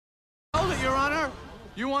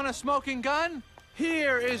You want a smoking gun?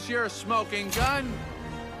 Here is your smoking gun.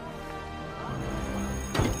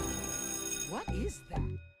 What is that?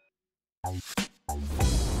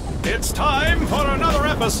 It's time for another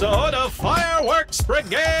episode of Fireworks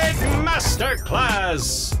Brigade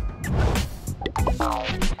Masterclass.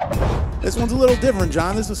 This one's a little different,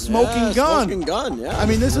 John. This is a smoking gun. Smoking gun, yeah. I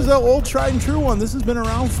mean, this is an old tried and true one. This has been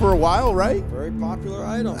around for a while, right? Very popular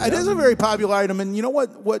item. It is a very popular item, and you know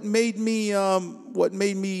what made me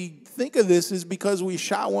think of this is because we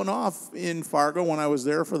shot one off in Fargo when I was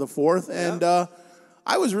there for the 4th, and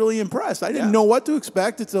I was really impressed. I didn't know what to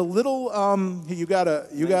expect. It's a little you got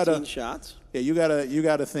 19 shots. Yeah, you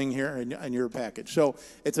got a thing here in your package. So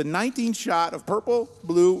it's a 19 shot of purple,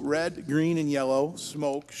 blue, red, green, and yellow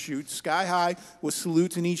smoke shoots sky high with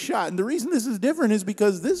salutes in each shot. And the reason this is different is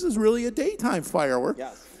because this is really a daytime firework.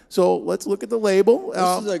 Yes. So let's look at the label.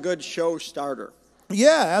 This is a good show starter.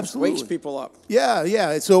 Yeah, absolutely. Wakes people up.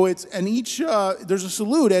 Yeah. So it's each there's a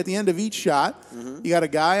salute at the end of each shot. Mm-hmm. You got a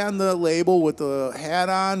guy on the label with the hat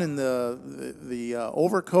on and the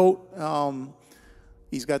overcoat.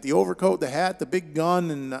 He's got the overcoat, the hat, the big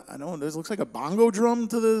gun, and I don't know. This looks like a bongo drum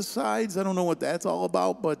to the sides. I don't know what that's all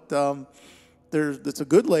about, but it's a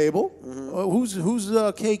good label. Mm-hmm. Whose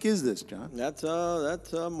cake is this, John? That's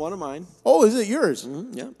one of mine. Oh, is it yours?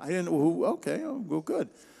 Mm-hmm. Yeah. I didn't. Okay. Oh, well, good.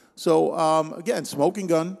 So again, smoking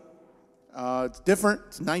gun. It's different.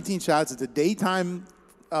 It's 19 shots. It's a daytime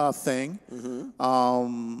thing.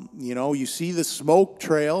 Mm-hmm. You see the smoke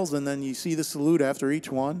trails, and then you see the salute after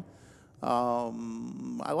each one.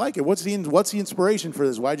 I like it. What's the inspiration for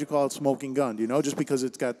this? Why'd you call it smoking gun? Do you know? Just because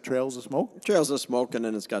it's got trails of smoke? Trails of smoke, and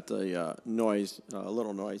then it's got the noise, a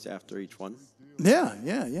little noise after each one. Yeah.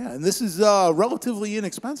 And this is relatively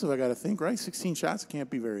inexpensive, I got to think, right? 16 shots can't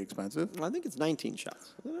be very expensive. I think it's 19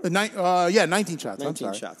 shots. 19 shots. 19 I'm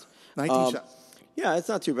sorry. shots. 19 shots. Yeah, it's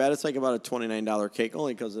not too bad. It's like about a $29 cake,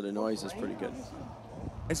 only because of the noise is pretty good.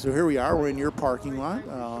 So here we are. We're in your parking lot.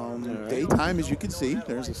 Daytime, as you can see.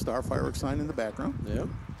 There's a Star Fireworks sign in the background. Yep.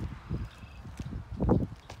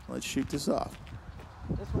 Let's shoot this off.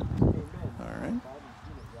 All right.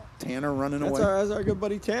 Tanner running away. That's our good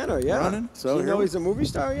buddy Tanner, yeah. Running. So you know he's a movie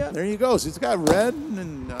star yet? There you go. So it's got red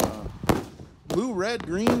and blue, red,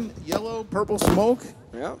 green, yellow, purple smoke.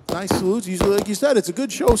 Yeah. Nice salutes. Usually, like you said, it's a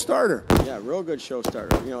good show starter. Yeah, real good show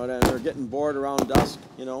starter. They're getting bored around dusk,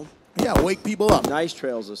 Yeah, wake people up. Nice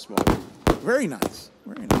trails of smoke. Very nice.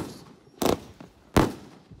 Very nice.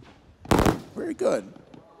 Very good.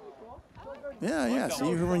 Yeah.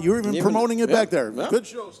 So you were even promoting it back there. Yeah. Good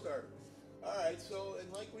show starter. All right. So,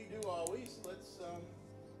 and like we do always, let's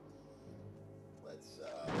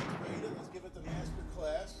rate it. Let's give it the master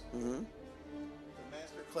class. Mm-hmm. The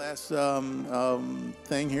master class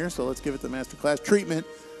thing here. So let's give it the master class treatment.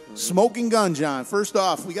 Smoking gun, John. First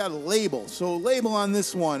off, we got a label. So label on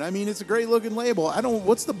this one. I mean, it's a great looking label.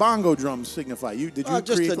 What's the bongo drum signify? Did you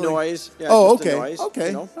just create the noise? Yeah, oh, just okay. the noise,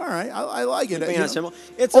 Okay. All right. I like it. It's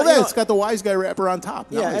It's got the wise guy wrapper on top.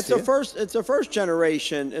 Yeah, it's a first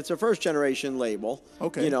generation label.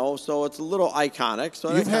 Okay. So it's a little iconic.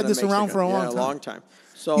 So you've had this around for a long time.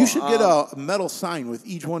 So you should get a metal sign with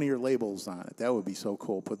each one of your labels on it. That would be so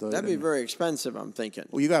cool. That'd be very expensive, I'm thinking.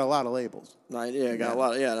 Well, you got a lot of labels. I got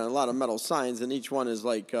a lot of metal signs, and each one is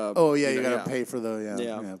like. You got to pay for the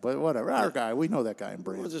yeah. But whatever, our guy, we know that guy in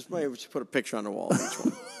Brigade. We'll just put a picture on the wall of each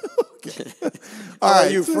one. Okay. All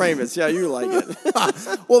right, you frame it. Yeah, you like it.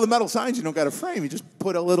 Well, the metal signs you don't got to frame. You just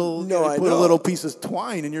put a little a little piece of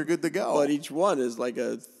twine, and you're good to go. But each one is like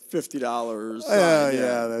a $50.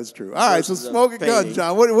 Yeah, that's true. All right, so smoking gun,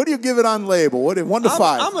 John. What do you give it on label? 1 to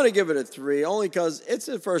 5? I'm going to give it a 3, only because it's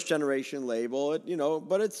a first generation label.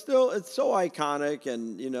 But it's so iconic,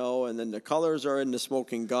 and then the colors are in the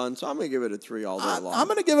smoking gun. So I'm going to give it a 3 all day long. I'm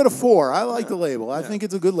going to give it a 4. I like the label. I think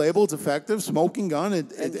it's a good label. It's effective. Smoking gun.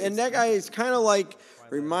 And that guy is kind of like.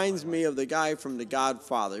 Reminds me of the guy from The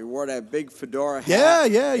Godfather. He wore that big fedora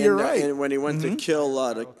hat. Yeah, you're right. And when he went to kill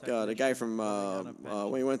the guy from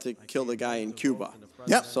when he went to kill the guy in Cuba.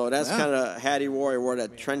 Yep. So that's kind of hat he wore. He wore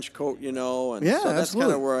that trench coat, and so that's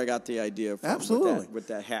kind of where I got the idea from. Absolutely. With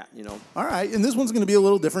that hat, All right, and this one's going to be a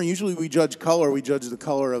little different. Usually we judge color. We judge the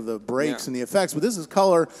color of the brakes and the effects, but this is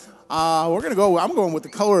color. I'm going with the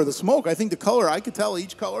color of the smoke. I think the color, I could tell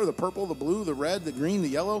each color, the purple, the blue, the red, the green, the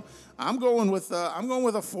yellow. I'm going with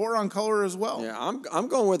a 4 on color as well. Yeah, I'm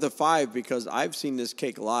going with a 5 because I've seen this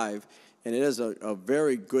cake live, and it is a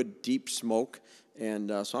very good deep smoke, and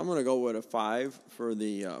so I'm going to go with a 5 for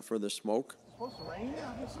the smoke. It's supposed to rain,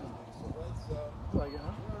 obviously. So let's like it,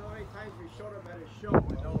 huh? One of the right times we showed up at a show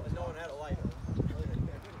and no one had a lighter.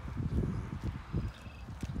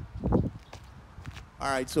 All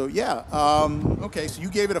right, so yeah. Okay, so you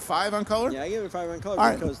gave it a 5 on color? Yeah, I gave it a 5 on color All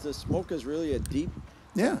right. because the smoke is really a deep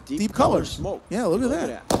deep color colors. smoke. Yeah, look at Look that.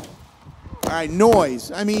 at that. All right,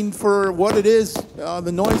 noise. I mean, for what it is,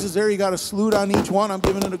 the noise is there. You got a salute on each one. I'm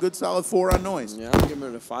giving it a good solid 4 on noise. Yeah, I'm giving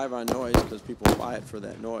it a 5 on noise because people buy it for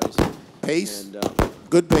that noise. Pace, And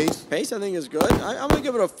good pace. pace, I think, is good. I'm going to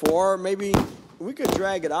give it a 4. Maybe we could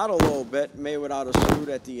drag it out a little bit, maybe without a salute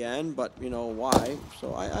at the end, but, you know, why?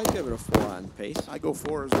 So I give it a 4 on pace. I go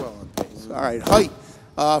 4 as well on pace. All right, height.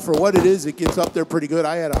 For what it is, it gets up there pretty good.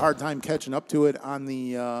 I had a hard time catching up to it on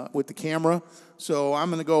the with the camera, so I'm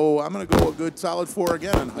gonna go a good solid 4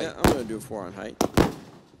 again on height. Yeah, I'm going to do a 4 on height. All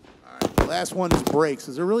right, the last one is brakes.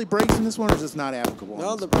 Is there really brakes in this one, or is this not applicable?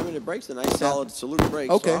 No, the brake's a nice solid salute brake.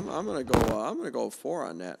 Okay. So I'm going to go 4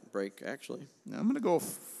 on that brake actually. I'm gonna go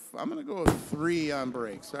a 3 on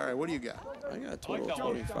brakes. All right, what do you got? I got a total of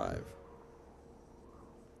 25.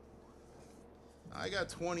 I got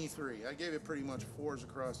 23. I gave it pretty much 4s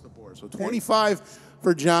across the board. So 25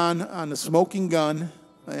 for John on the smoking gun,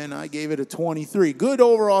 and I gave it a 23. Good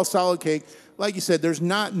overall solid cake. Like you said, there's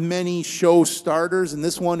not many show starters, and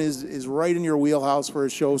this one is right in your wheelhouse for a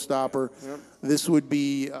showstopper. Yep. This would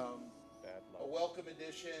be a welcome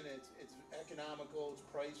addition. It's economical. It's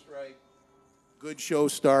priced right. Good show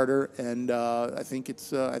starter, and I think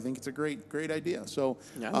it's a great idea. So,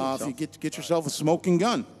 Yeah, if you get yourself a smoking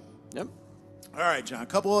gun. Yep. All right, John, a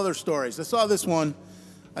couple other stories. I saw this one.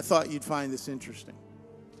 I thought you'd find this interesting.